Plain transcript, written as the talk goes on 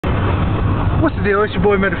What's the deal? It's your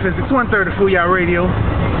boy Metafisix, 1/3 of Fooyah Radio.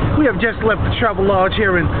 We have just left the Travelodge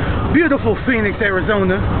here in beautiful Phoenix,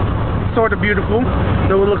 Arizona. Sort of beautiful,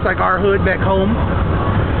 though it looks like our hood back home.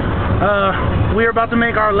 We're about to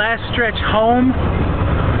make our last stretch home.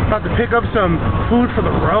 About to pick up some food for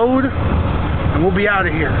the road, and we'll be out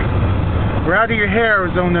of here. We're out of your hair,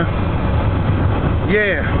 Arizona.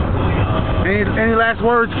 Yeah. Any last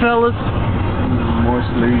words, fellas? More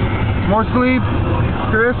sleep. More sleep?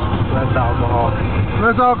 Chris? Less alcohol.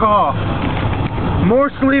 Less alcohol. More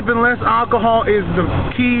sleep and less alcohol is the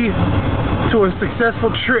key to a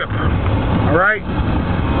successful trip. Alright?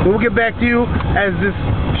 We'll get back to you as this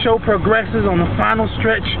show progresses on the final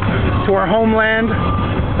stretch to our homeland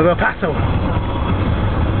of El Paso.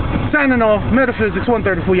 Signing off, Metafisix,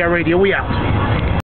 1/3 of Fooyah Radio. We out.